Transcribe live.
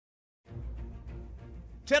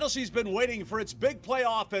Tennessee's been waiting for its big play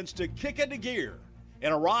offense to kick into gear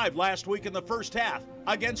and arrived last week in the first half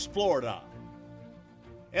against Florida.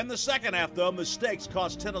 In the second half, though, mistakes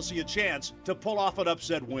cost Tennessee a chance to pull off an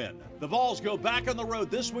upset win. The Vols go back on the road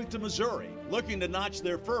this week to Missouri, looking to notch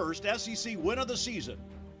their first SEC win of the season.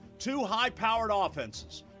 Two high-powered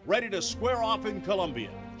offenses ready to square off in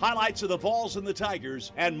Columbia. Highlights of the Vols and the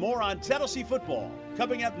Tigers and more on Tennessee football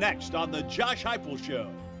coming up next on the Josh Heupel Show.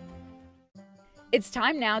 It's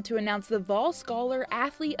time now to announce the Vol Scholar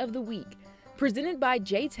Athlete of the Week, presented by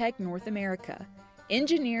J-Tech North America.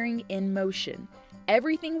 Engineering in motion.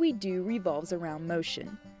 Everything we do revolves around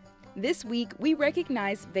motion. This week, we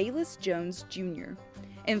recognize Valus Jones Jr.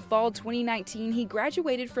 In fall 2019, he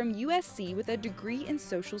graduated from USC with a degree in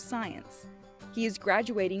social science. He is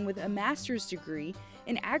graduating with a master's degree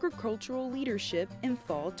in agricultural leadership in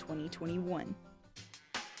fall 2021.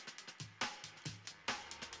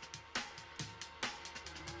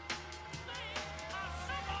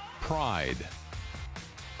 Pride,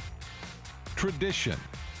 tradition,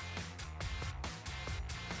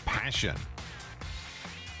 passion.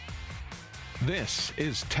 This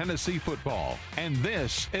is Tennessee football, and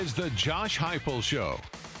this is the Josh Heupel Show.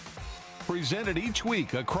 Presented each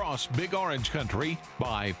week across Big Orange Country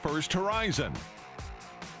by First Horizon,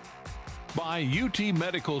 by UT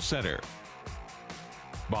Medical Center,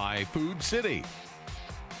 by Food City,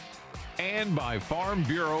 and by Farm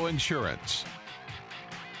Bureau Insurance.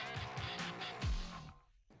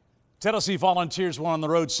 Tennessee Volunteers went on the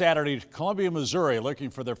road Saturday to Columbia, Missouri, looking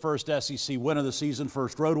for their first SEC win of the season,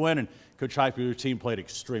 first road win, and Coach Heupel's team played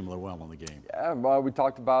extremely well in the game. Yeah, well, we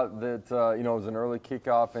talked about that, it was an early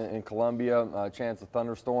kickoff in Columbia, a chance of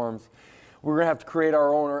thunderstorms. We're going to have to create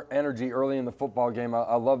our own energy early in the football game.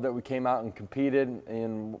 I love that we came out and competed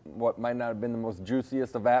in what might not have been the most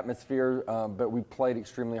juiciest of atmosphere, but we played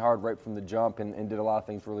extremely hard right from the jump and did a lot of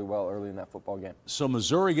things really well early in that football game. So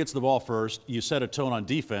Missouri gets the ball first. You set a tone on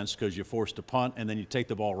defense because you forced a punt, and then you take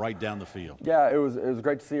the ball right down the field. Yeah, it was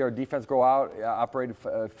great to see our defense go out, operate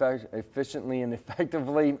efficiently and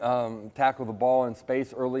effectively, tackle the ball in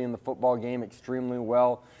space early in the football game extremely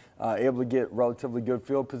well. Able to get relatively good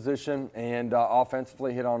field position and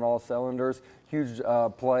offensively hit on all cylinders. Huge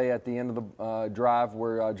play at the end of the drive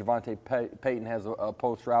where Javante Payton has a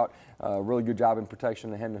post route. Really good job in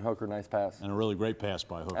protection to Hendon Hooker. Nice pass. And a really great pass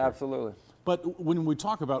by Hooker. Absolutely. But when we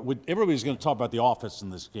talk about, everybody's going to talk about the offense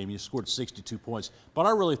in this game. You scored 62 points. But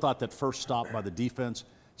I really thought that first stop by the defense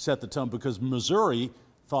set the tone because Missouri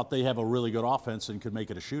thought they have a really good offense and could make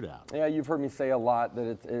it a shootout. Yeah, you've heard me say a lot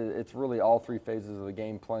that it's really all three phases of the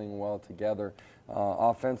game playing well together.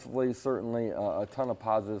 Offensively, certainly a ton of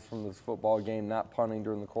positives from this football game, not punting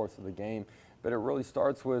during the course of the game. But it really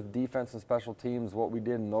starts with defense and special teams, what we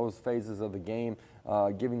did in those phases of the game,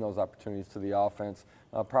 giving those opportunities to the offense.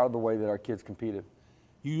 Proud of the way that our kids competed.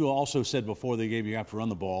 You also said before the game you have to run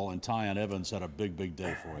the ball, and Tyon Evans had a big, big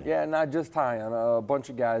day for you. Yeah, not just Tyon. A bunch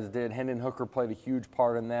of guys did. Hendon Hooker played a huge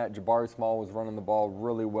part in that. Jabari Small was running the ball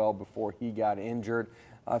really well before he got injured.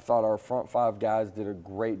 I thought our front five guys did a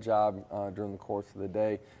great job during the course of the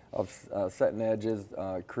day of setting edges,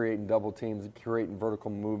 creating double teams, creating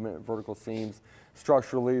vertical movement, vertical seams.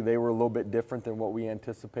 Structurally, they were a little bit different than what we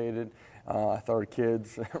anticipated. I thought our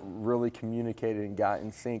kids really communicated and got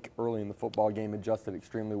in sync early in the football game, adjusted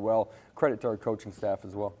extremely well. Credit to our coaching staff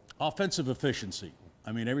as well. Offensive efficiency.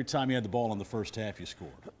 I mean, every time you had the ball in the first half, you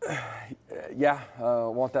scored. Yeah,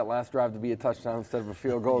 want that last drive to be a touchdown instead of a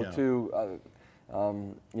field goal, yeah. too.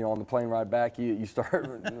 On the plane ride back, you start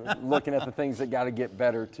looking at the things that got to get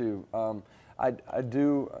better, too. I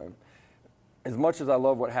do. As much as I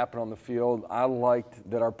love what happened on the field, I liked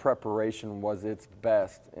that our preparation was its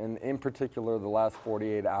best, and in particular the last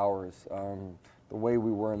 48 hours. The way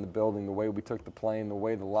we were in the building, the way we took the plane, the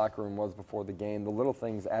way the locker room was before the game, the little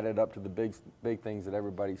things added up to the big things that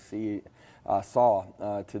everybody saw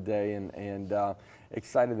today, and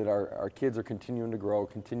excited that our kids are continuing to grow,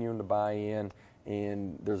 continuing to buy in,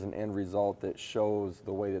 and there's an end result that shows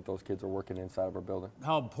the way that those kids are working inside of our building.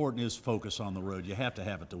 How important is focus on the road? You have to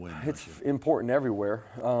have it to win. It's important everywhere,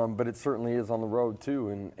 but it certainly is on the road too.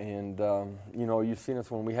 And you've seen us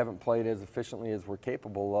when we haven't played as efficiently as we're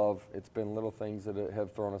capable of. It's been little things that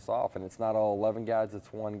have thrown us off, and it's not all 11 guys,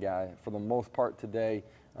 it's one guy. For the most part today,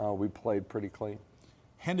 we played pretty clean.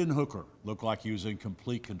 Hendon Hooker looked like he was in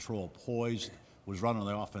complete control, poised, was running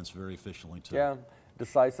the offense very efficiently too. Yeah.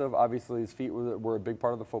 Decisive. Obviously, his feet were a big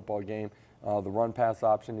part of the football game. The run-pass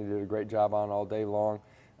option he did a great job on all day long.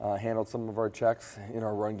 Handled some of our checks in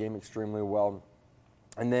our run game extremely well.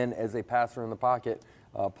 And then as a passer in the pocket,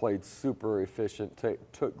 played super efficient,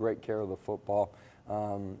 took great care of the football.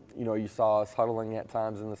 You know, you saw us huddling at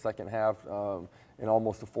times in the second half in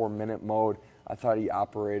almost a 4-minute mode. I thought he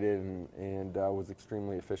operated and was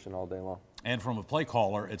extremely efficient all day long. And from a play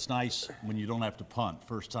caller, it's nice when you don't have to punt.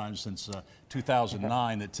 First time since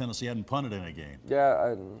 2009 that Tennessee hadn't punted in a game.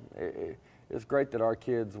 Yeah, it's great that our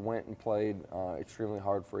kids went and played extremely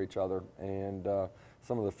hard for each other, and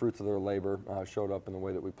some of the fruits of their labor showed up in the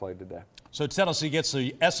way that we played today. So Tennessee gets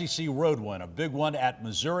the SEC road win, a big one at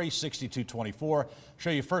Missouri, 62-24. Show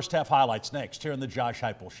you first half highlights next here in the Josh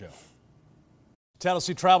Heupel Show.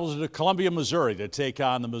 Tennessee travels to Columbia, Missouri to take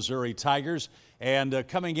on the Missouri Tigers. And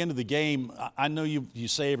coming into the game, I know you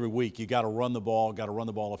say every week you got to run the ball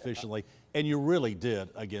efficiently, and you really did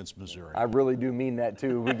against Missouri. I really do mean that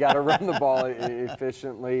too. We got to run the ball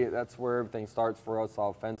efficiently. That's where everything starts for us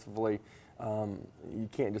offensively. You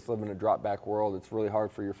can't just live in a drop-back world. It's really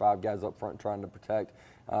hard for your 5 guys up front trying to protect.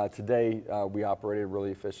 Today, we operated really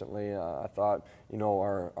efficiently. I thought, you know,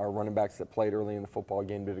 our running backs that played early in the football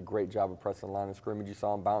game did a great job of pressing the line of scrimmage. You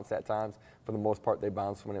saw them bounce at times. For the most part, they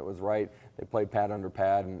bounced when it was right. They played pad under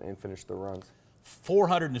pad and finished their runs.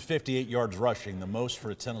 458 yards rushing, the most for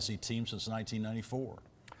a Tennessee team since 1994.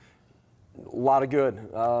 A lot of good.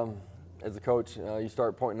 As a coach, you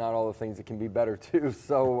start pointing out all the things that can be better too.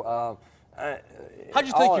 So. How'd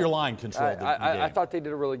you think your line controlled the game? I thought they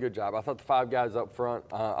did a really good job. I thought the 5 guys up front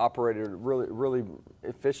operated really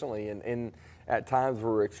efficiently, and at times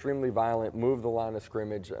were extremely violent, moved the line of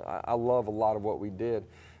scrimmage. I love a lot of what we did,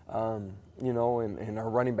 you know, and our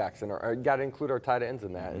running backs, and you got to include our tight ends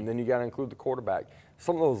in that, and then you got to include the quarterback.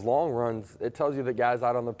 Some of those long runs, it tells you that guys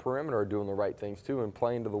out on the perimeter are doing the right things too, and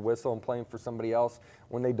playing to the whistle and playing for somebody else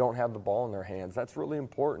when they don't have the ball in their hands. That's really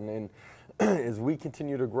important. And as we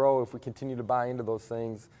continue to grow, if we continue to buy into those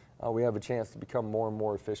things, we have a chance to become more and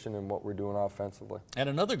more efficient in what we're doing offensively. And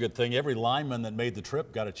another good thing, every lineman that made the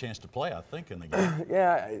trip got a chance to play, I think, in the game.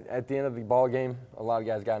 Yeah, at the end of the ball game, a lot of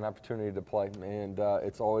guys got an opportunity to play, and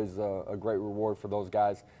it's always a great reward for those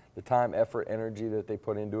guys. The time, effort, energy that they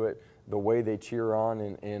put into it, the way they cheer on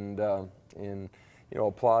and you know,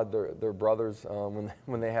 applaud their brothers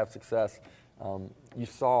when they have success. You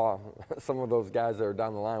saw some of those guys that are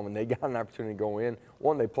down the line when they got an opportunity to go in.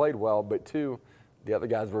 1, they played well, but 2, the other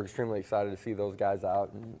guys were extremely excited to see those guys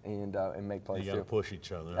out and make plays. You got to push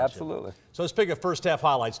each other. Absolutely. So let's pick up first half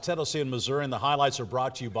highlights. Tennessee and Missouri, and the highlights are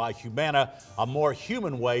brought to you by Humana, a more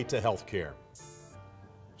human way to health care.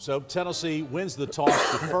 So Tennessee wins the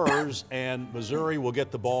toss, defers, and Missouri will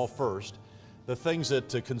get the ball first. The things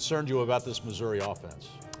that concerned you about this Missouri offense?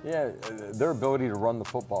 Yeah, their ability to run the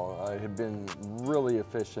football had been really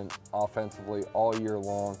efficient offensively all year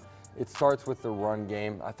long. It starts with the run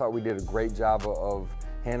game. I thought we did a great job of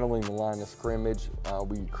handling the line of scrimmage.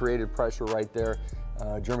 We created pressure right there.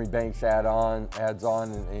 Jeremy Banks adds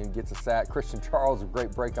on and gets a sack. Christian Charles, a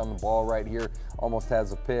great break on the ball right here, almost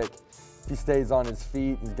has a pick. If he stays on his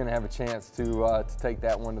feet, he's going to have a chance to take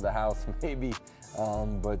that one to the house maybe.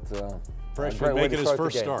 Freshman making his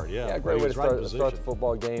first start, yeah. Great way to start the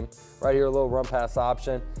football game. Right here, a little run pass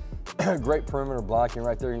option. Great perimeter blocking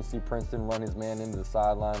right there. You can see Princeton run his man into the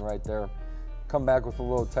sideline right there. Come back with a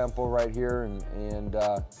little tempo right here and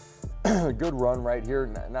a good run right here.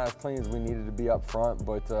 Not as clean as we needed to be up front,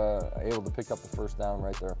 but able to pick up the first down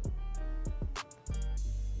right there.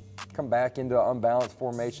 Come back into unbalanced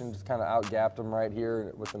formation, just kind of out-gapped him right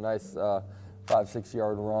here with a nice 5-6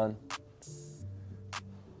 yard run.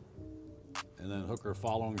 And then Hooker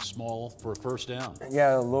following Small for a first down.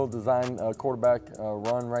 Yeah, a little design quarterback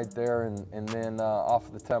run right there, and then off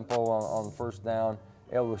of the tempo on the first down,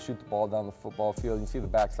 able to shoot the ball down the football field. You can see the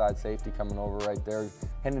backside safety coming over right there.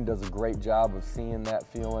 Hendon does a great job of seeing that,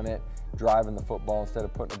 feeling it, driving the football instead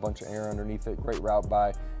of putting a bunch of air underneath it. Great route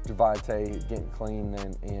by Javante, getting clean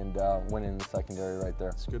and winning the secondary right there.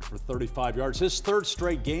 It's good for 35 yards. His 3rd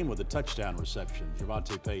straight game with a touchdown reception,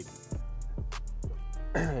 Javante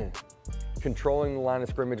Payton. Controlling the line of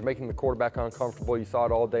scrimmage, making the quarterback uncomfortable. You saw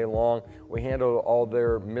it all day long. We handled all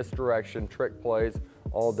their misdirection, trick plays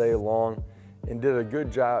all day long, and did a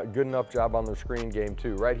good enough job on their screen game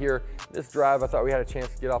too. Right here, this drive, I thought we had a chance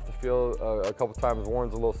to get off the field a couple times.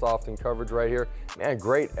 Warren's a little soft in coverage right here. Man,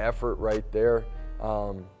 great effort right there.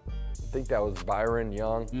 I think that was Byron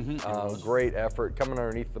Young. Great effort, coming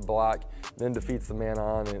underneath the block, then defeats the man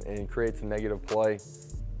on and creates a negative play.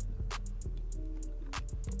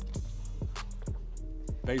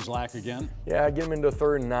 Bazelak again. Yeah, get him into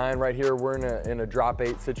 3rd and 9 right here. We're in a drop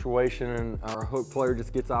 8 situation, and our hook player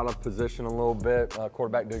just gets out of position a little bit.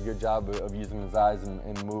 Quarterback did a good job of using his eyes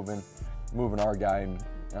and moving our guy, and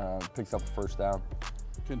picks up the first down.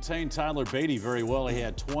 Contained Tyler Beatty very well. He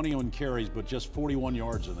had 21 carries, but just 41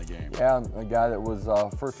 yards in the game. Yeah, a guy that was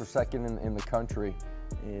first or second in the country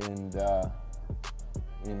and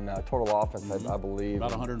in total offense, I believe.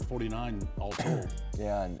 About 149 all told.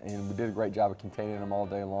 Yeah, and we did a great job of containing him all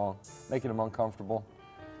day long, making him uncomfortable.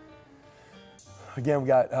 Again, we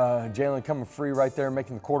got Jalen coming free right there,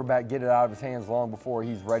 making the quarterback get it out of his hands long before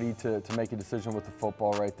he's ready to make a decision with the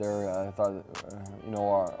football right there. I thought, you know,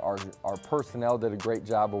 our personnel did a great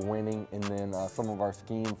job of winning, and then some of our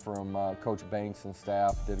scheme from Coach Banks and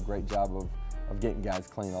staff did a great job of getting guys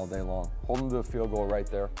clean all day long. Holding to the field goal right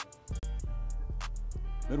there.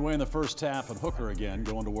 Midway in the first half, and Hooker again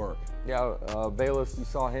going to work. Yeah, Bayless, you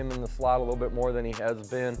saw him in the slot a little bit more than he has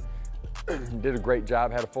been. Did a great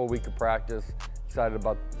job, had a full week of practice. Excited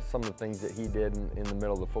about some of the things that he did in the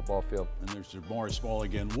middle of the football field. And there's Morris Ball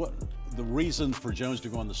again. What the reason for Jones to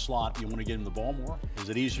go in the slot? You want to get him the ball more? Is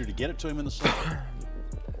it easier to get it to him in the slot?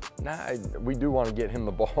 Nah, we do want to get him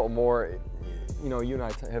the ball more. You know, you and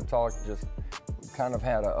I have talked, just kind of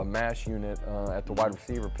had a mash unit at the wide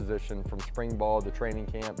receiver position from spring ball to training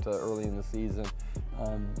camp to early in the season.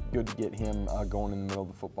 Good to get him going in the middle of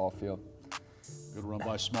the football field. Good run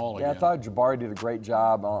by Small Yeah, again. I thought Jabari did a great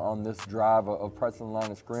job on this drive of pressing the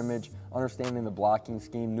line of scrimmage, understanding the blocking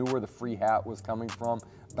scheme, knew where the free hat was coming from,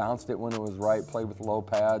 bounced it when it was right, played with low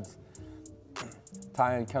pads.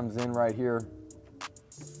 Tyan comes in right here,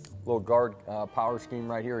 little guard power scheme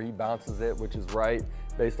right here. He bounces it, which is right,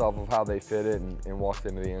 based off of how they fit it, and walks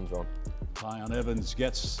into the end zone. Tyon Evans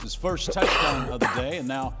gets his first touchdown of the day, and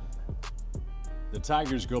now the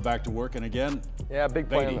Tigers go back to work, and again, yeah, big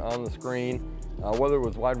play Beatty on the screen. Whether it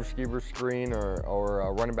was wide receiver screen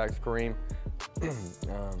or running back screen,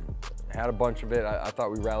 had a bunch of it. I thought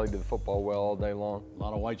we rallied to the football well all day long. A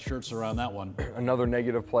lot of white shirts around that one. Another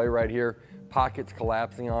negative play right here. Pockets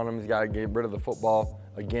collapsing on him. He's got to get rid of the football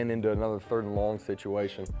again into another 3rd and long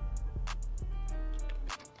situation.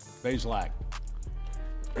 Bazelak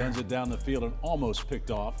bends it down the field and almost picked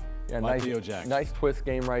off by Theo Jackson. Nice twist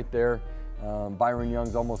game right there. Byron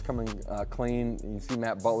Young's almost coming clean. You see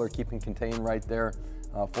Matt Butler keeping contained right there,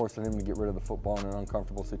 forcing him to get rid of the football in an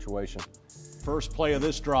uncomfortable situation. First play of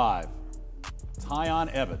this drive,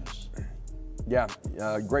 Tyon Evans. Yeah,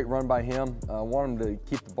 great run by him. Want him to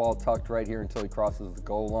keep the ball tucked right here until he crosses the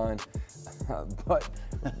goal line. But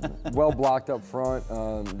well blocked up front.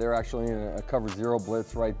 They're actually in a cover 0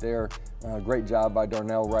 blitz right there. Great job by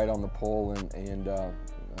Darnell right on the pole, and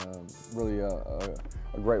really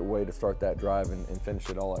a great way to start that drive and finish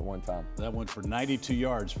it all at one time. That went for 92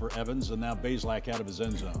 yards for Evans, and now Bazelak out of his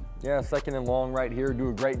end zone. Yeah, 2nd and long right here. Do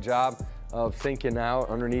a great job of sinking out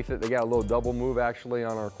underneath it. They got a little double move actually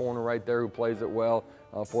on our corner right there who plays it well,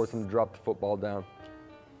 force him to drop the football down.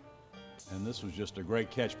 And this was just a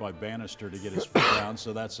great catch by Bannister to get his foot down,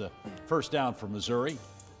 so that's a first down for Missouri.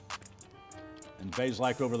 And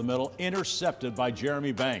Bazelak over the middle, intercepted by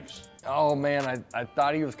Jeremy Banks. Oh man, I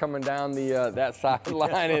thought he was coming down that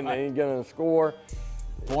sideline and going to score.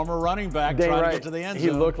 Former running back Dang trying right. to get to the end He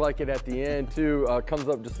zone. looked like it at the end too. Comes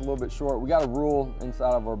up just a little bit short. We got a rule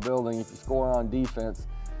inside of our building: if you score on defense,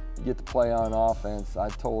 you get to play on offense. I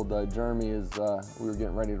told Jeremy as we were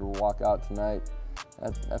getting ready to walk out tonight,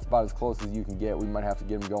 that's about as close as you can get. We might have to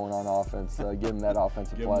get him going on offense, give him that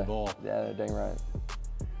offensive Give play. him the ball. Yeah, dang right.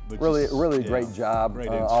 But Really yeah, great job great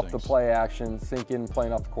off the instincts. play action, sinking,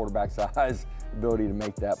 playing off the quarterback's eyes, ability to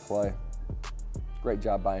make that play. Great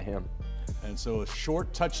job by him. And so a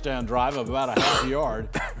short touchdown drive of about a half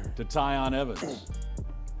yard to Tyon Evans.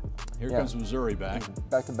 Here comes Missouri back.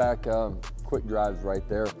 Back-to-back quick drives right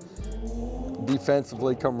there.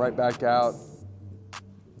 Defensively, come right back out.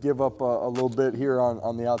 Give up a little bit here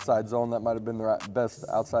on the outside zone. That might have been the best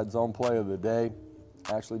outside zone play of the day.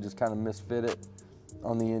 Actually just kind of misfit it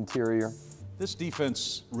on the interior. This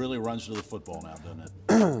defense really runs to the football now, doesn't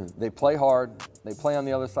it? They play hard. They play on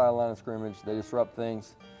the other side of the line of scrimmage. They disrupt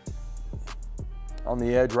things. On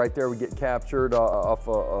the edge right there, we get captured off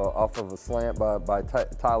of a slant by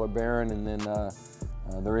Tyler Barron, and then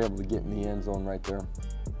they're able to get in the end zone right there.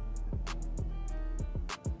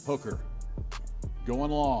 Hooker going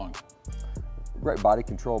long. Great body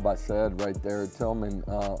control by Sed right there. Tillman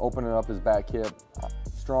opening up his back hip.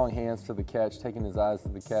 Strong hands to the catch, taking his eyes to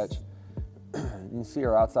the catch. You can see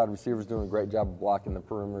our outside receivers doing a great job of blocking the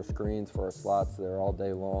perimeter screens for our slots there all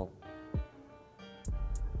day long.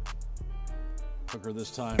 Hooker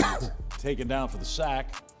this time taken down for the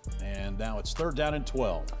sack, and now it's 3rd down and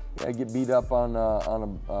 12. Yeah, get beat up on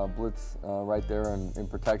a blitz right there in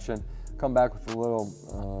protection. Come back with a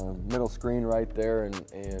little middle screen right there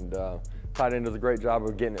and Tight end does a great job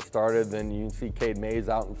of getting it started. Then you can see Cade Mays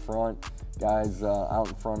out in front. Guys out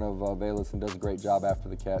in front of Bayless and does a great job after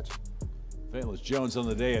the catch. Bayless Jones on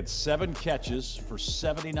the day had 7 catches for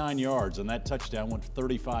 79 yards, and that touchdown went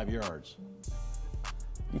 35 yards.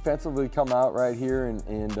 Defensively come out right here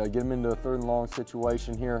and get them into a 3rd and long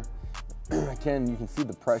situation here. Again, you can see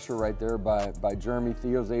the pressure right there by Jeremy.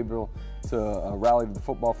 Theo's able to rally the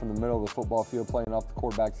football from the middle of the football field, playing off the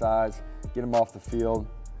quarterback's eyes, get him off the field.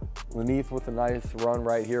 Laneith with a nice run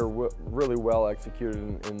right here, really well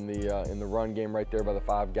executed in the run game right there by the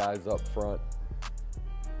 5 guys up front.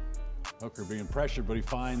 Hooker being pressured, but he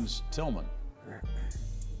finds Tillman.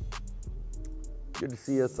 Good to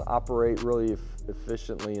see us operate really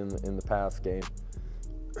efficiently in the pass game.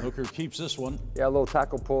 Hooker keeps this one. Yeah, a little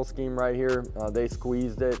tackle pull scheme right here. They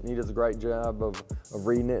squeezed it, and he does a great job of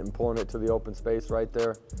reading it and pulling it to the open space right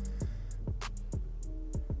there.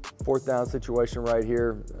 4th down situation right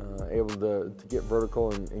here, able to get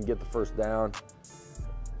vertical and get the 1st down.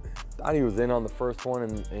 Thought he was in on the first one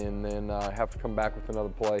and then have to come back with another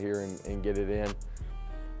play here and get it in.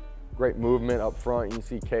 Great movement up front. You can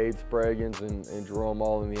see Cade, Spraggins, and Jerome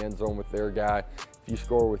all in the end zone with their guy. If you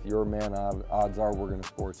score with your man, odds are we're going to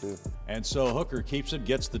score too. And so Hooker keeps it,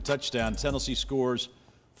 gets the touchdown. Tennessee scores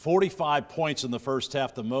 45 points in the first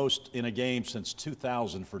half, the most in a game since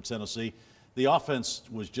 2000 for Tennessee. The offense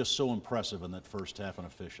was just so impressive in that first half and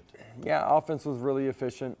efficient. Yeah, offense was really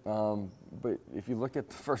efficient. But if you look at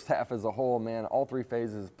the first half as a whole, man, all 3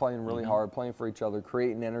 phases playing really hard, playing for each other,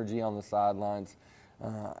 creating energy on the sidelines.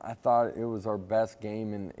 I thought it was our best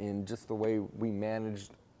game in just the way we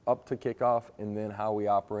managed up to kickoff and then how we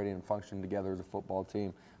operated and functioned together as a football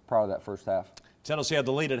team. Proud of that first half. Tennessee had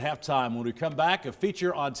the lead at halftime. When we come back, a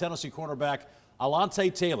feature on Tennessee cornerback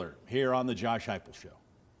Alontae Taylor here on the Josh Heupel Show.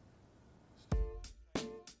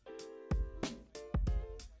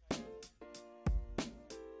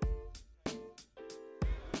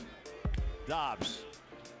 Dobbs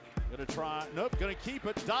going to try, nope, going to keep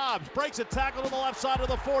it. Dobbs breaks a tackle to the left side of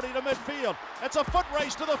the 40 to midfield. It's a foot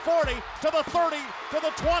race to the 40, to the 30, to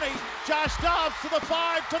the 20. Josh Dobbs to the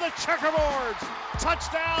 5, to the checkerboards.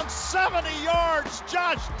 Touchdown, 70 yards,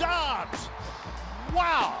 Josh Dobbs.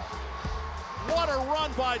 Wow. What a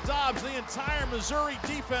run by Dobbs. The entire Missouri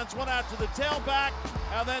defense went out to the tailback,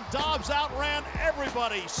 and then Dobbs outran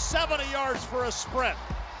everybody. 70 yards for a sprint.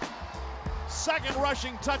 2nd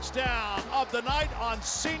rushing touchdown of the night on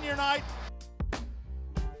senior night.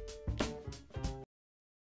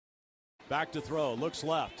 Back to throw, looks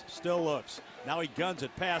left, still looks. Now he guns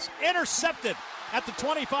it, pass intercepted at the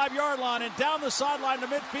 25-yard line and down the sideline to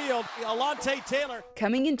midfield. Alontae Taylor.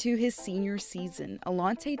 Coming into his senior season,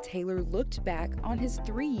 Alontae Taylor looked back on his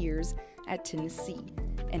 3 years at Tennessee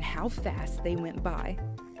and how fast they went by,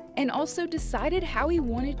 and also decided how he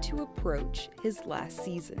wanted to approach his last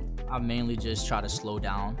season. I mainly just try to slow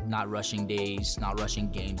down, not rushing days, not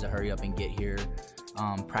rushing games to hurry up and get here,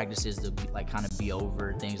 practices to kind of be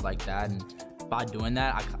over, things like that. And by doing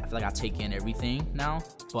that, I feel like I take in everything now,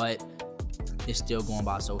 but it's still going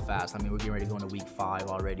by so fast. I mean, we're getting ready to go into week 5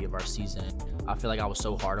 already of our season. I feel like I was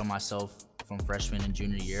so hard on myself from freshman and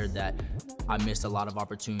junior year that I missed a lot of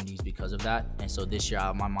opportunities because of that. And so this year,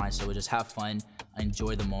 my mindset was just have fun,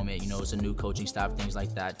 enjoy the moment. You know, it's a new coaching staff, things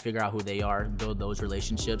like that. Figure out who they are, build those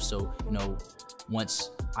relationships. So, you know, once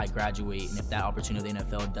I graduate and if that opportunity in the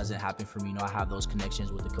NFL doesn't happen for me, you know, I have those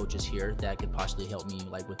connections with the coaches here that could possibly help me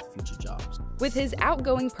with future jobs. With his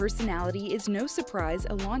outgoing personality, it's no surprise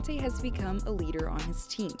Alontae has become a leader on his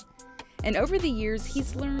team. And over the years,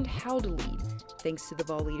 he's learned how to lead, thanks to the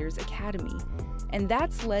Vol Leaders Academy. And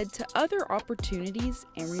that's led to other opportunities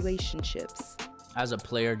and relationships. As a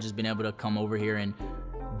player, just being able to come over here and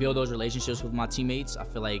build those relationships with my teammates, I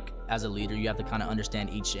feel like as a leader, you have to kind of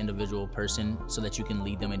understand each individual person so that you can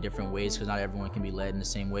lead them in different ways, because not everyone can be led in the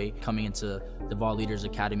same way. Coming into the Vol Leaders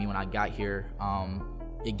Academy when I got here,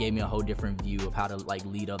 it gave me a whole different view of how to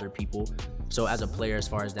lead other people. So as a player, as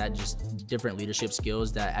far as that, just different leadership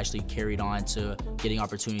skills that actually carried on to getting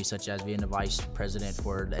opportunities such as being the vice president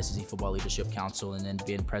for the SEC Football Leadership Council and then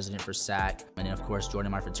being president for SAC, and then of course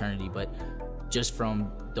joining my fraternity. But just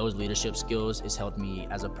from those leadership skills, it's helped me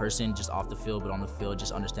as a person, just off the field, but on the field,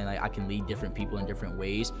 just understand I can lead different people in different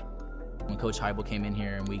ways. When Coach Heupel came in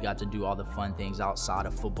here and we got to do all the fun things outside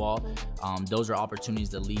of football, those are opportunities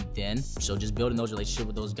to lead then. So just building those relationships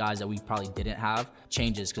with those guys that we probably didn't have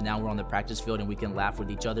changes, because now we're on the practice field and we can laugh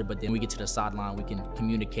with each other, but then we get to the sideline, we can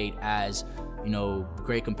communicate as, you know,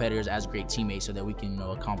 great competitors, as great teammates, so that we can, you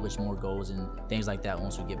know, accomplish more goals and things like that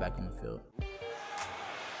once we get back on the field.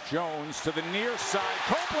 Jones to the near side.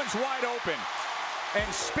 Copeland's wide open.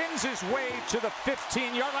 and spins his way to the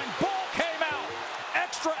 15-yard line. Ball came out.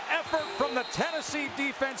 Extra effort from the Tennessee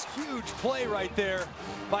defense. Huge play right there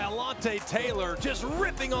by Alontae Taylor, just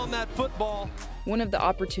ripping on that football. One of the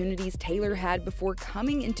opportunities Taylor had before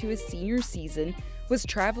coming into his senior season was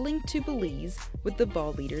traveling to Belize with the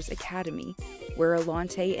Ball Leaders Academy, where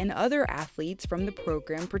Alontae and other athletes from the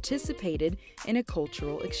program participated in a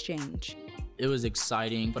cultural exchange. It was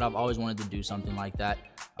exciting, but I've always wanted to do something like that.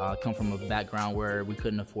 Come from a background where we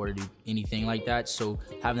couldn't afford to do anything like that, so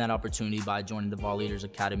having that opportunity by joining the Ball Leaders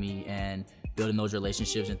Academy and building those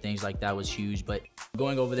relationships and things like that was huge. But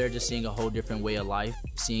going over there, just seeing a whole different way of life,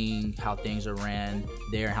 seeing how things are ran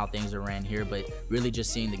there and how things are ran here, but really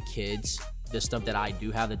just seeing the kids, the stuff that I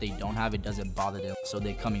do have that they don't have, it doesn't bother them. So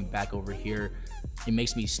they're coming back over here. It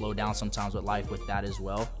makes me slow down sometimes with life with that as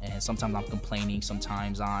well. And sometimes I'm complaining,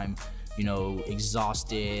 sometimes I'm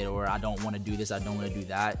exhausted, or I don't want to do this, I don't want to do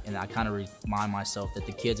that. And I kind of remind myself that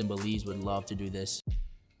the kids in Belize would love to do this.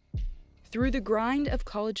 Through the grind of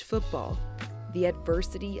college football, the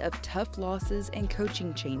adversity of tough losses and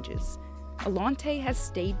coaching changes, Alontae has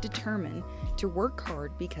stayed determined to work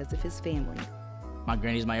hard because of his family. My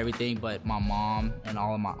granny's my everything, but my mom and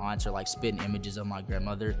all of my aunts are like spitting images of my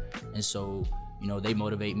grandmother. And so, they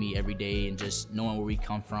motivate me every day, and just knowing where we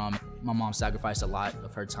come from. My mom sacrificed a lot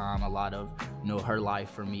of her time, a lot of, her life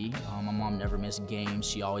for me. My mom never missed games.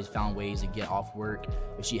 She always found ways to get off work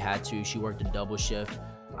if she had to. She worked a double shift.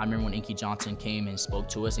 I remember when Inky Johnson came and spoke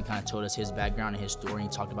to us and kind of told us his background and his story. He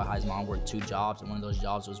talked about how his mom worked 2 jobs, and one of those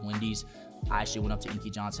jobs was Wendy's. I actually went up to Inky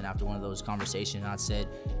Johnson after one of those conversations, and I said,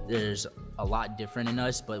 there's a lot different in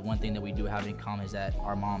us, but one thing that we do have in common is that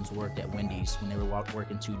our moms worked at Wendy's when they were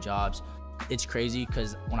working 2 jobs. It's crazy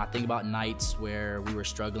because when I think about nights where we were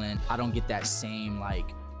struggling, I don't get that same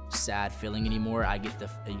sad feeling anymore. I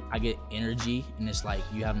get energy, and it's like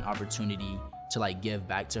you have an opportunity to give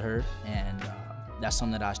back to her, and that's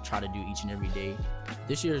something that I try to do each and every day.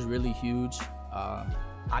 This year is really huge.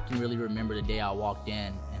 I can really remember the day I walked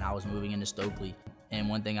in and I was moving into Stokely. And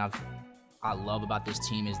one thing I love about this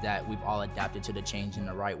team is that we've all adapted to the change in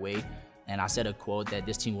the right way. And I said a quote that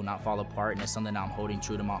this team will not fall apart, and it's something that I'm holding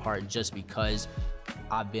true to my heart just because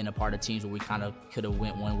I've been a part of teams where we kind of could have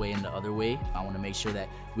went one way and the other way. I want to make sure that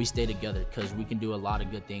we stay together because we can do a lot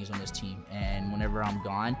of good things on this team. And whenever I'm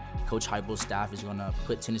gone, Coach Heupel's staff is going to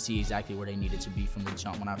put Tennessee exactly where they needed to be from the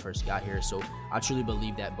jump when I first got here. So I truly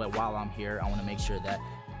believe that. But while I'm here, I want to make sure that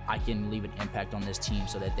I can leave an impact on this team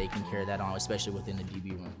so that they can carry that on, especially within the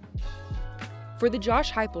DB room. For the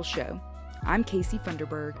Josh Heupel Show, I'm Casey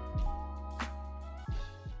Funderburg.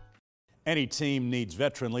 Any team needs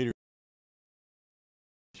veteran leaders.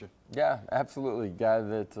 Yeah, absolutely. Guy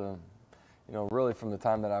that, really from the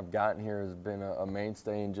time that I've gotten here has been a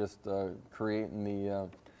mainstay in just creating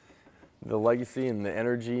the legacy and the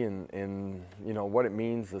energy and what it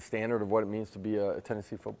means, the standard of what it means to be a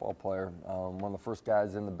Tennessee football player. One of the first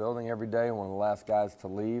guys in the building every day, one of the last guys to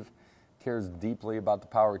leave. Cares deeply about the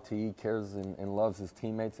Power T, cares and loves his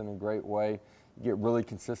teammates in a great way. You get really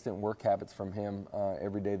consistent work habits from him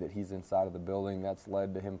every day that he's inside of the building. That's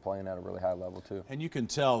led to him playing at a really high level too. And you can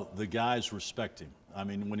tell the guys respect him. I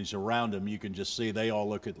mean, when he's around him, you can just see they all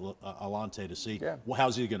look at Alontae to see, well,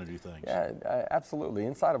 how's he going to do things? Yeah, absolutely.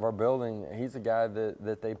 Inside of our building, he's a guy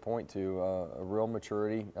that they point to, a real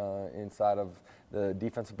maturity inside of the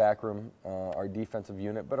defensive back room, our defensive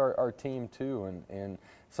unit, but our team too, and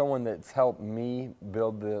someone that's helped me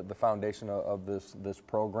build the foundation of this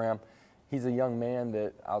program. He's a young man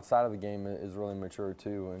that outside of the game is really mature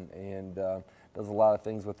too, and does a lot of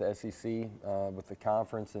things with the SEC, with the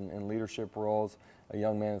conference and leadership roles. A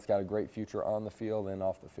young man that's got a great future on the field and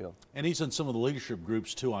off the field. And he's in some of the leadership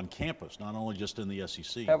groups too on campus, not only just in the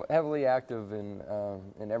SEC. Heavily active in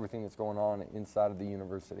everything that's going on inside of the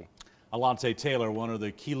university. Alontae Taylor, one of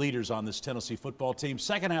the key leaders on this Tennessee football team.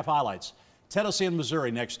 Second half highlights. Tennessee and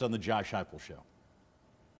Missouri next on the Josh Heupel Show.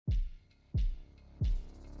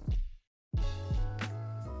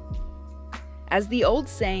 As the old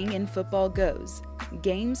saying in football goes,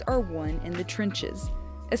 games are won in the trenches,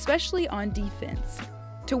 especially on defense.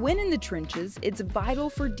 To win in the trenches, it's vital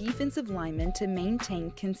for defensive linemen to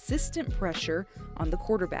maintain consistent pressure on the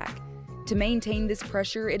quarterback. To maintain this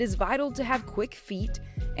pressure, it is vital to have quick feet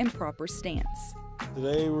and proper stance.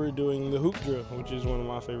 Today we're doing the hoop drill, which is one of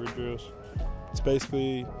my favorite drills. It's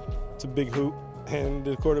a big hoop, and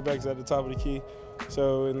the quarterback's at the top of the key.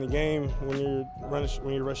 So in the game, when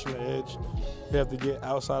you're rushing the edge, you have to get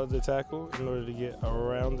outside of the tackle in order to get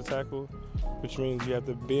around the tackle, which means you have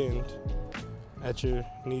to bend at your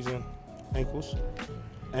knees and ankles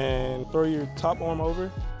and throw your top arm over,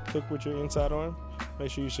 hook with your inside arm,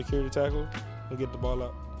 make sure you secure the tackle, and get the ball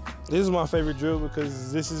out. This is my favorite drill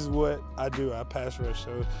because this is what I do. I pass rush.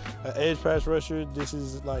 So an edge pass rusher, this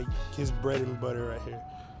is like his bread and butter right here.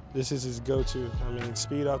 This is his go-to. I mean,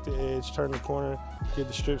 speed off the edge, turn the corner, get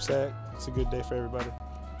the strip sack. It's a good day for everybody.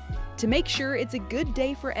 To make sure it's a good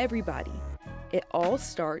day for everybody, it all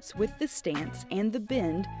starts with the stance and the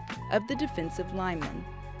bend of the defensive lineman.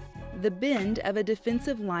 The bend of a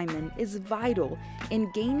defensive lineman is vital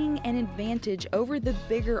in gaining an advantage over the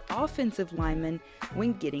bigger offensive lineman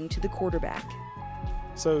when getting to the quarterback.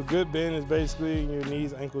 So good bend is basically your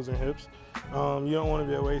knees, ankles, and hips. You don't want to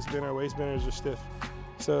be a waist bender. Waist benders are stiff.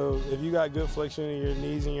 So if you got good flexion in your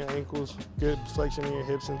knees and your ankles, good flexion in your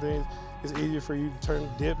hips and things, it's easier for you to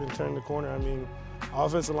dip and turn the corner. I mean,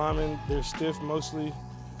 offensive linemen, they're stiff mostly,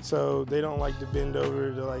 so they don't like to bend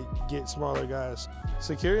over to like get smaller guys.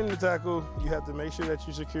 Securing the tackle, you have to make sure that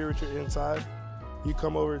you secure with your inside. You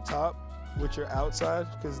come over the top with your outside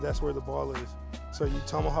because that's where the ball is. So you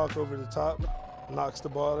tomahawk over the top, knocks the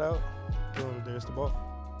ball out, boom, there's the ball.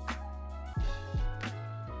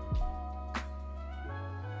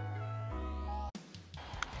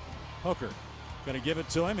 Hooker going to give it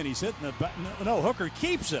to him, and he's hitting the back. No, Hooker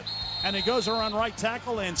keeps it, and he goes around right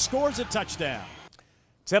tackle and scores a touchdown.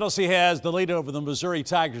 Tennessee has the lead over the Missouri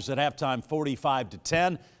Tigers at halftime,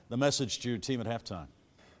 45-10. The message to your team at halftime: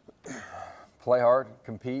 play hard,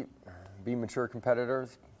 compete, be mature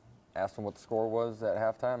competitors. Asked them what the score was at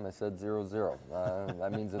halftime. They said 0-0.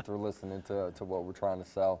 That means that they're listening to what we're trying to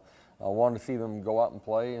sell. I wanted to see them go out and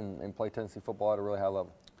play and play Tennessee football at a really high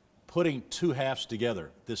level. Putting two halves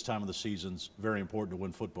together this time of the season is very important to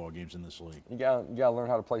win football games in this league. You gotta learn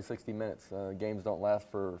how to play 60 minutes. Games don't last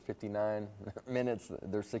for 59 minutes.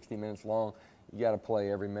 They're 60 minutes long. You got to play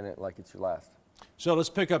every minute like it's your last. So let's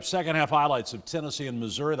pick up second half highlights of Tennessee and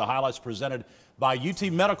Missouri. The highlights presented by UT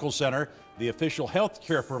Medical Center, the official health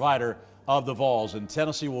care provider of the Vols. And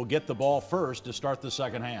Tennessee will get the ball first to start the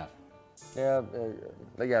second half. Yeah,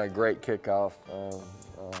 they got a great kickoff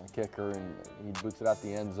kicker, and he boots it out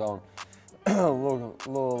the end zone. a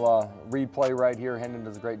little read play right here. Hendon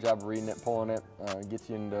does a great job of reading it, pulling it, gets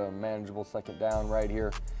you into a manageable second down right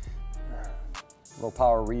here. Little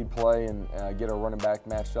power read play and get our running back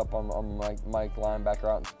matched up on Mike linebacker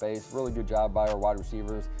out in space. Really good job by our wide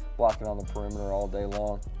receivers blocking on the perimeter all day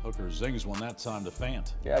long. Hooker zings one that time to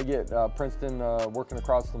Fant. Yeah, I get Princeton working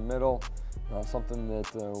across the middle. Something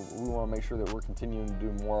that we want to make sure that we're continuing to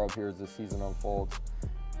do more of here as this season unfolds.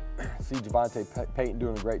 See Javante Payton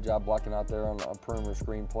doing a great job blocking out there on a perimeter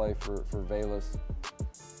screen play for Valus.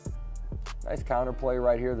 Nice counter play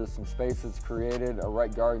right here. There's some space that's created. A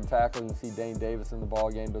right guard and tackle. You can see Dane Davis in the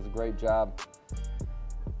ball game, does a great job.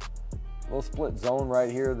 Little split zone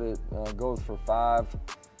right here that goes for 5.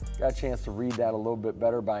 Got a chance to read that a little bit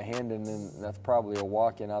better by Hendon, and that's probably a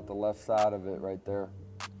walk-in out the left side of it right there.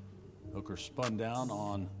 Hooker spun down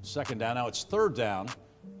on second down. Now it's third down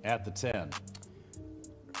at the 10.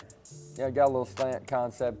 Yeah, got a little slant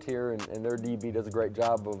concept here, and their DB does a great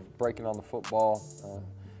job of breaking on the football,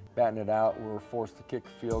 batting it out. We were forced to kick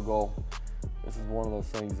a field goal. This is one of those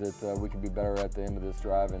things that we could be better at the end of this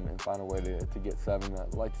drive and find a way to get 7.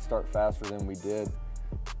 I'd like to start faster than we did.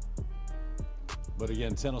 But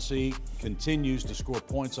again, Tennessee continues to score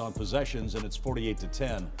points on possessions, and it's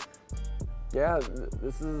 48-10. Yeah,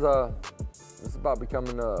 this is about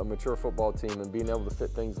becoming a mature football team and being able to fit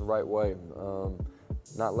things the right way.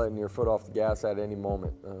 Not letting your foot off the gas at any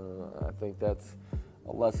moment. I think that's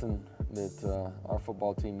a lesson that our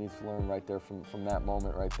football team needs to learn right there from that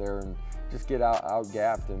moment right there, and just get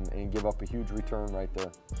out-gapped and give up a huge return right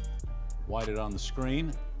there. Whited on the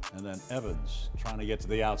screen, and then Evans trying to get to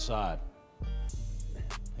the outside.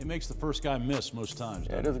 He makes the first guy miss most times.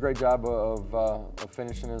 Yeah, he does a great job of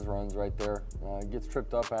finishing his runs right there. Gets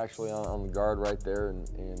tripped up actually on the guard right there and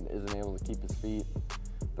isn't able to keep his feet.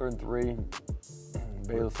 3rd and 3.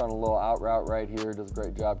 Bayless on a little out route right here. Does a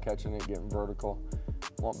great job catching it, getting vertical.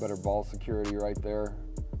 Want better ball security right there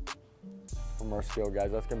from our skill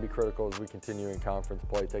guys. That's going to be critical as we continue in conference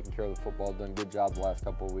play, taking care of the football. Done a good job the last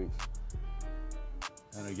couple of weeks.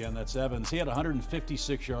 And again, that's Evans. He had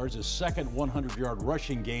 156 yards, his second 100-yard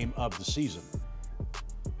rushing game of the season.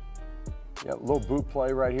 Yeah, a little boot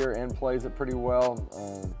play right here and plays it pretty well.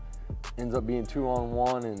 Ends up being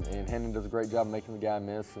 2-on-1, and Hendon does a great job making the guy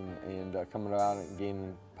miss and coming out and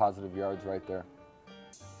gaining positive yards right there.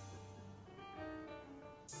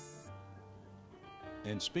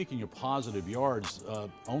 And speaking of positive yards,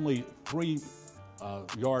 only 3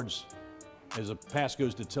 yards as a pass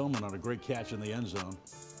goes to Tillman on a great catch in the end zone.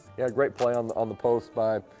 Yeah, great play on the post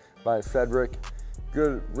by Cedric.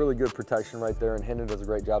 Really good protection right there, and Hendon does a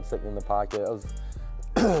great job sitting in the pocket. That was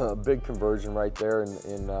a big conversion right there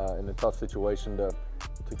in a tough situation to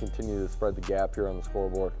continue to spread the gap here on the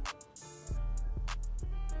scoreboard.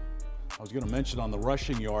 I was going to mention on the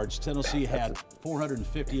rushing yards, Tennessee had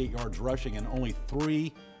 458 yards rushing and only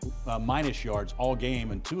 3 minus yards all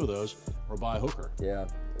game, and 2 of those were by Hooker. Yeah.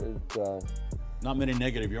 Not many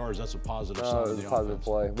negative yards. That's a positive sign of the offense. It was a positive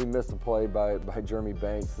offense. play. We missed a play by Jeremy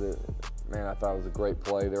Banks that, man, I thought was a great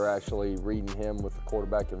play. They're actually reading him with the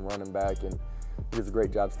quarterback and running back, and he does a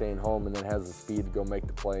great job staying home and then has the speed to go make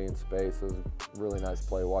the play in space. It was a really nice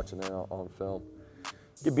play watching it on film.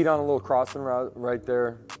 Get beat on a little crossing route right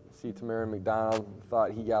there. See Tamarion McDonald,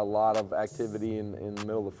 thought he got a lot of activity in the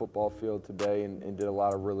middle of the football field today and did a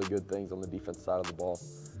lot of really good things on the defense side of the ball.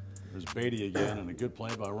 There's Beatty again, and a good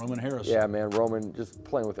play by Roman Harris. Yeah, man, Roman just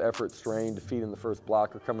playing with effort, strain, defeating the first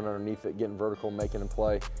blocker, coming underneath it, getting vertical, making a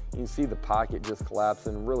play. You can see the pocket just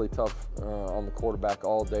collapsing, really tough on the quarterback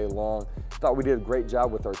all day long. Thought we did a great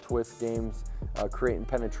job with our twist games, creating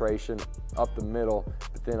penetration up the middle,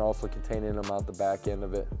 but then also containing them out the back end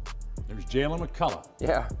of it. There's Jalen McCullough.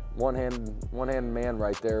 Yeah, one-hand man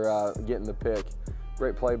right there getting the pick.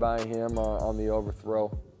 Great play by him on the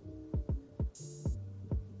overthrow.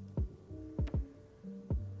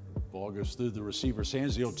 Ball goes through the receiver's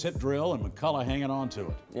hands, the old tip drill, and McCullough hanging on to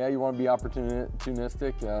it. Yeah, you want to be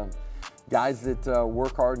opportunistic. Guys that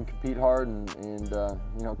work hard and compete hard and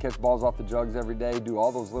you know, catch balls off the jugs every day, do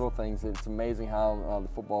all those little things. It's amazing how the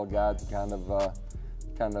football gods kind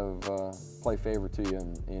of play favor to you,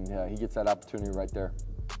 and he gets that opportunity right there.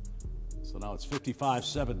 So now it's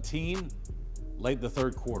 55-17, late in the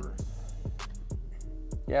third quarter.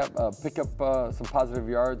 Yeah, pick up some positive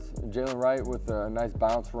yards. Jalen Wright with a nice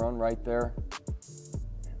bounce run right there.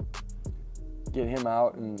 Get him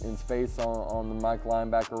out in space on the Mike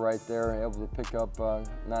linebacker right there, able to pick up 9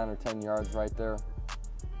 or 10 yards right there.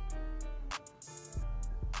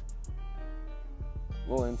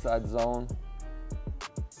 Little inside zone.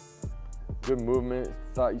 Good movement.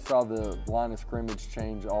 Thought you saw the line of scrimmage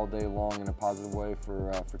change all day long in a positive way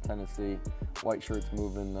for Tennessee. White shirts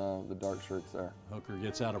moving the dark shirts there. Hooker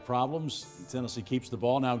gets out of problems. Tennessee keeps the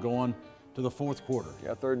ball, now going to the fourth quarter.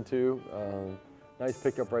 Yeah, 3rd and 2. Nice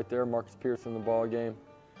pickup right there. Marcus Pierce in the ball game.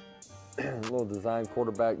 A little design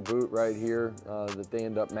quarterback boot right here that they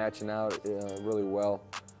end up matching out really well.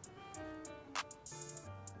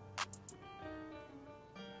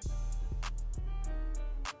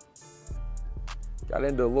 Got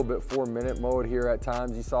into a little bit 4-minute mode here at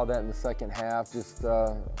times. You saw that in the second half. Just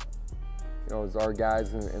you know, as our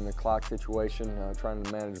guys in the clock situation, trying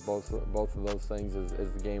to manage both of those things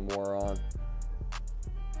as the game wore on.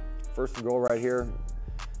 First and goal right here.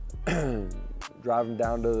 Driving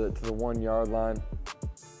down to the 1-yard line.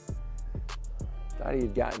 Thought he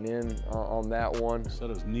had gotten in on that one.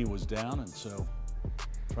 Said his knee was down, and so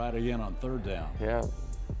tried again on 3rd down. Yeah.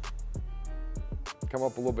 Come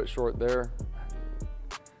up a little bit short there.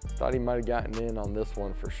 Thought he might have gotten in on this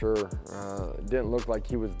one for sure. It didn't look like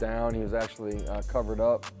he was down. He was actually covered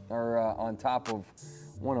up or on top of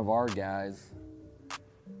one of our guys.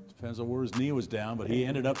 Depends on where his knee was down, but he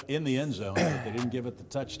ended up in the end zone. But they didn't give it the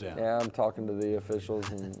touchdown. Yeah, I'm talking to the officials,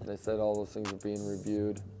 and they said all those things are being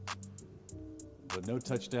reviewed. But no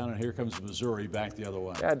touchdown, and here comes Missouri back the other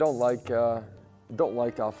way. Yeah, I don't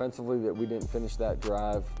like offensively that we didn't finish that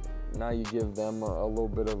drive. Now you give them a little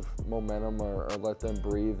bit of momentum or let them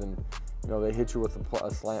breathe, and you know, they hit you with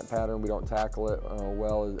a slant pattern. We don't tackle it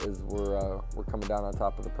well as we're coming down on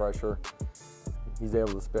top of the pressure. He's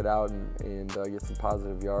able to spit out and get some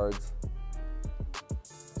positive yards.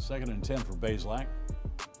 2nd and 10 for Bazelak.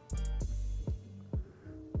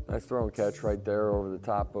 Nice throw and catch right there over the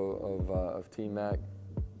top of T-Mac.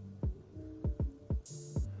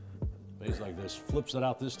 Bazelak just flips it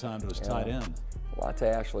out this time to his tight end. Latte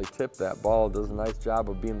actually tipped that ball, does a nice job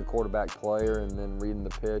of being the quarterback player and then reading the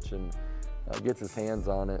pitch, and gets his hands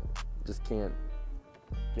on it. Just can't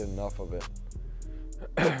get enough of it.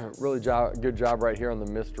 Really good job right here on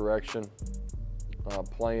the misdirection,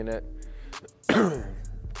 playing it.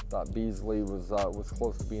 Thought Beasley was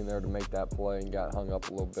close to being there to make that play and got hung up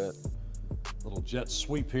a little bit. Little jet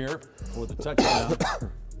sweep here for the touchdown.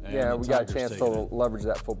 Yeah, we got a chance to leverage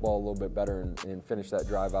that football a little bit better and finish that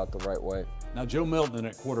drive out the right way. Now Joe Milton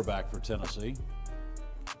at quarterback for Tennessee.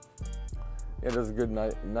 Yeah, does a good,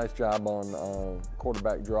 nice job on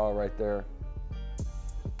quarterback draw right there.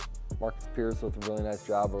 Marcus Pierce with a really nice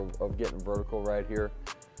job of getting vertical right here.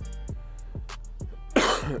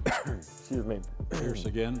 Excuse me. Pierce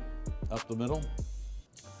again, up the middle.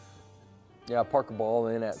 Yeah, Parker Ball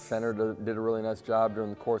in at center did a really nice job during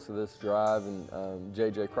the course of this drive, and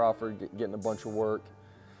J.J. Crawford getting a bunch of work.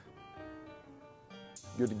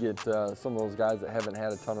 good to get some of those guys that haven't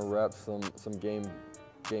had a ton of reps, some game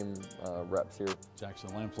reps here. Jackson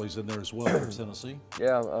Lampley's in there as well for Tennessee.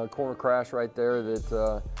 Yeah, a corner crash right there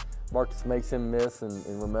that Marcus makes him miss, and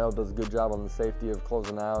Romel does a good job on the safety of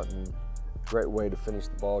closing out, and great way to finish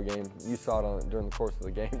the ball game. You saw it during the course of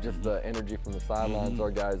the game, just the energy from the sidelines,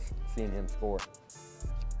 our guys seeing him score.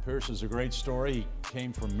 Pierce is a great story. He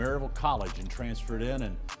came from Maryville College and transferred in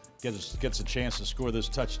and gets a chance to score this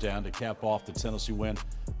touchdown to cap off the Tennessee win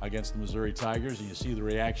against the Missouri Tigers. And you see the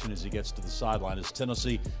reaction as he gets to the sideline as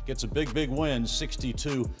Tennessee gets a big win,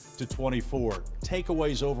 62-24.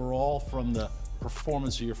 Takeaways overall from the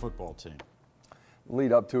performance of your football team?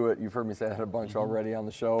 Lead up to it, you've heard me say that a bunch already on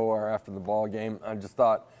the show or after the ball game. I just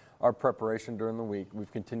thought our preparation during the week,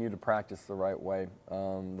 we've continued to practice the right way.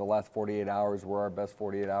 The last 48 hours were our best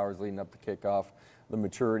 48 hours leading up to kickoff. The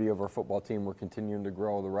maturity of our football team, we're continuing to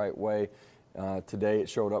grow the right way. Today it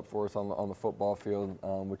showed up for us on the football field,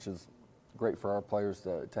 which is great for our players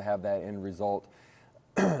to have that end result.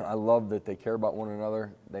 I love that they care about one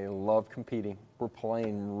another. They love competing. We're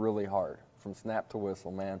playing really hard from snap to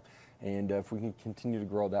whistle, man. And if we can continue to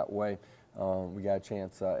grow that way, we got a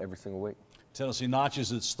chance every single week. Tennessee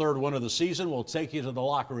notches its third win of the season. We'll take you to the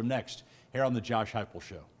locker room next here on the Josh Heupel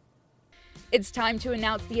Show. It's time to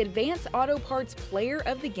announce the Advance Auto Parts Player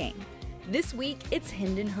of the Game. This week, it's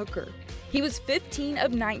Hendon Hooker. He was 15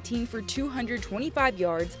 of 19 for 225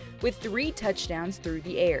 yards with 3 touchdowns through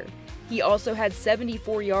the air. He also had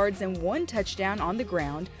 74 yards and 1 touchdown on the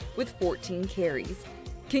ground with 14 carries.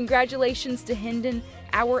 Congratulations to Hendon,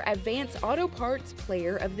 our Advance Auto Parts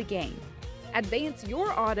Player of the Game. Advance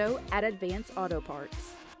your auto at Advance Auto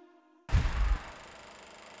Parts.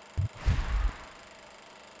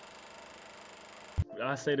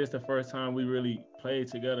 I say this the first time we really played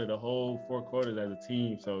together the whole 4 quarters as a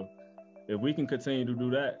team. So if we can continue to do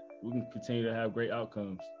that, we can continue to have great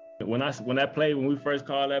outcomes. When we first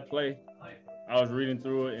called that play, I was reading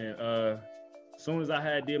through it, and as soon as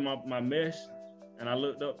I did my mesh and I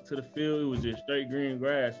looked up to the field, it was just straight green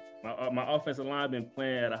grass. My offensive line been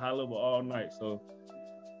playing at a high level all night. So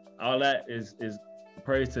all that is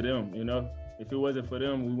praise to them, you know. If it wasn't for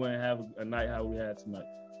them, we wouldn't have a night how we had tonight.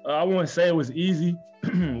 I wouldn't say it was easy.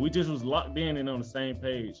 We just was locked in and on the same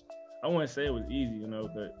page. I wouldn't say it was easy, you know,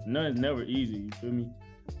 but none's never easy, you feel me?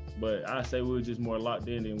 But I say we were just more locked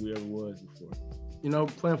in than we ever was before. You know,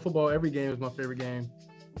 playing football every game is my favorite game.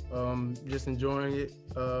 Just enjoying it.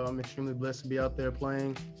 I'm extremely blessed to be out there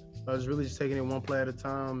playing. I was really just taking it one play at a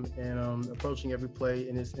time and approaching every play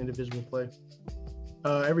in its individual play.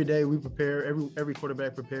 Every day we prepare, every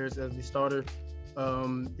quarterback prepares as the starter.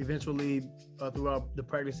 Eventually, throughout the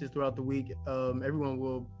practices throughout the week, everyone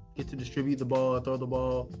will get to distribute the ball, throw the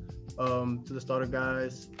ball to the starter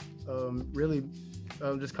guys. Really,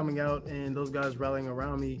 just coming out and those guys rallying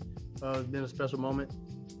around me has been a special moment.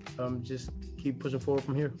 Just keep pushing forward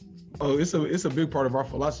from here. Oh, it's a big part of our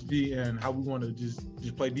philosophy and how we want to just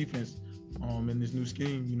play defense in this new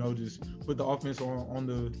scheme. You know, just put the offense on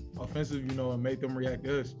the offensive, you know, and make them react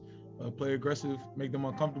to us. Play aggressive, make them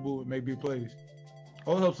uncomfortable, and make big plays.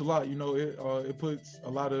 Oh, it helps a lot. You know, it puts a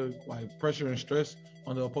lot of like pressure and stress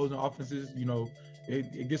on the opposing offenses. You know,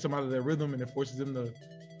 it gets them out of their rhythm and it forces them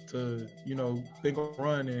to you know, think on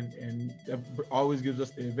run, and that always gives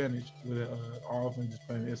us the advantage with our offense just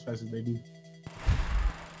playing as fast as they do.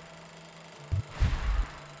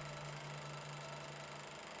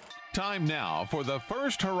 Time now for the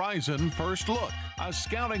First Horizon First Look, a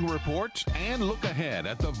scouting report and look ahead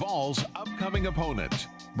at the Vols' upcoming opponent.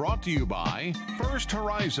 Brought to you by First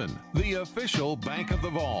Horizon, the official bank of the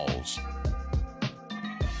Vols.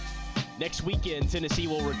 Next weekend, Tennessee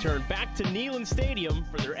will return back to Neyland Stadium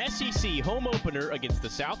for their SEC home opener against the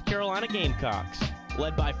South Carolina Gamecocks.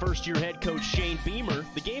 Led by first-year head coach Shane Beamer,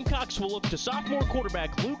 the Gamecocks will look to sophomore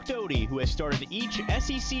quarterback Luke Doty, who has started each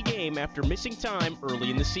SEC game after missing time early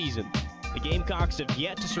in the season. The Gamecocks have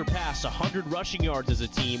yet to surpass 100 rushing yards as a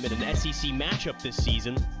team in an SEC matchup this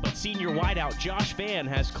season, but senior wideout Josh Vann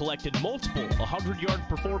has collected multiple 100-yard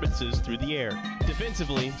performances through the air.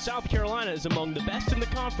 Defensively, South Carolina is among the best in the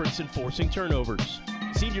conference in forcing turnovers.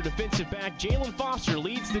 Senior defensive back Jalen Foster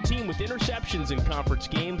leads the team with interceptions in conference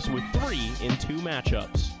games with 3 in 2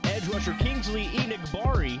 matchups. Edge rusher Kingsley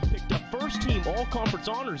Enagbari picked up first-team all-conference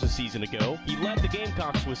honors a season ago. He led the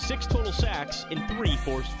Gamecocks with 6 total sacks and 3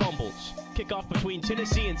 forced fumbles. Kickoff between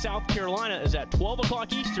Tennessee and South Carolina is at 12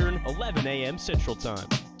 o'clock Eastern, 11 a.m. Central Time.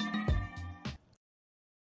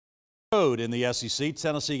 In the SEC,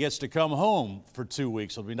 Tennessee gets to come home for 2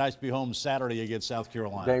 weeks. It'll be nice to be home Saturday against South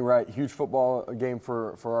Carolina. Dang right. Huge football game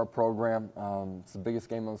for our program. It's the biggest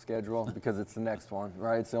game on the schedule because it's the next one,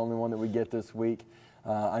 right? It's the only one that we get this week.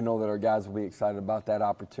 I know that our guys will be excited about that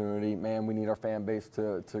opportunity. Man, we need our fan base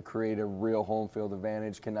to create a real home field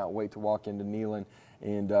advantage. Cannot wait to walk into Neyland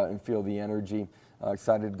and feel the energy.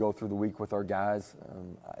 Excited to go through the week with our guys.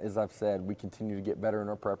 As I've said, we continue to get better in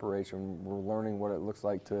our preparation. We're learning what it looks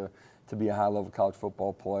like to be a high-level college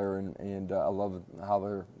football player, and I love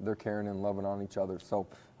how they're caring and loving on each other. So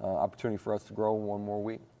opportunity for us to grow one more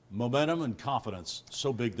week. Momentum and confidence,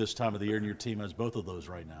 so big this time of the year, and your team has both of those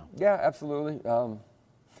right now. Yeah, absolutely.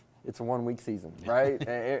 It's a one-week season, right?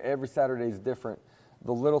 Every Saturday is different.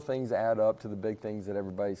 The little things add up to the big things that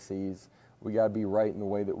everybody sees. We got to be right in the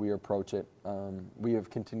way that we approach it. We have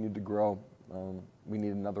continued to grow. We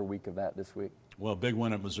need another week of that this week. Well, big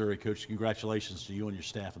win at Missouri, Coach. Congratulations to you and your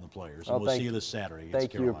staff and the players. And we'll see you this Saturday.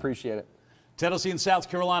 Thank you. Appreciate it. Tennessee and South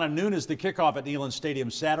Carolina, noon is the kickoff at Neyland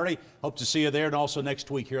Stadium Saturday. Hope to see you there, and also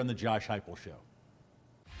next week here on the Josh Heupel Show.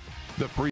 The